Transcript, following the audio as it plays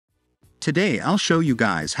Today I'll show you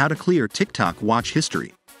guys how to clear TikTok watch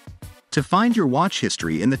history. To find your watch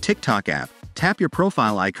history in the TikTok app, tap your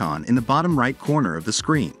profile icon in the bottom right corner of the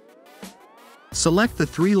screen. Select the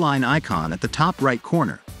three-line icon at the top right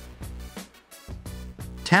corner.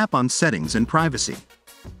 Tap on Settings and Privacy.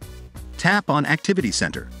 Tap on Activity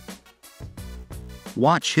Center.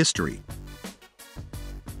 Watch History.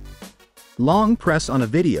 Long press on a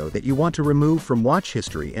video that you want to remove from watch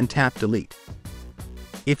history and tap Delete.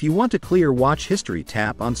 If you want to clear watch history,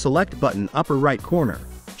 tap on Select button upper right corner,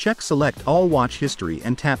 check Select All Watch History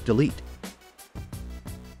and tap Delete.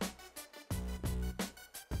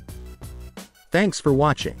 Thanks for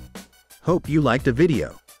watching. Hope you liked the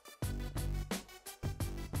video.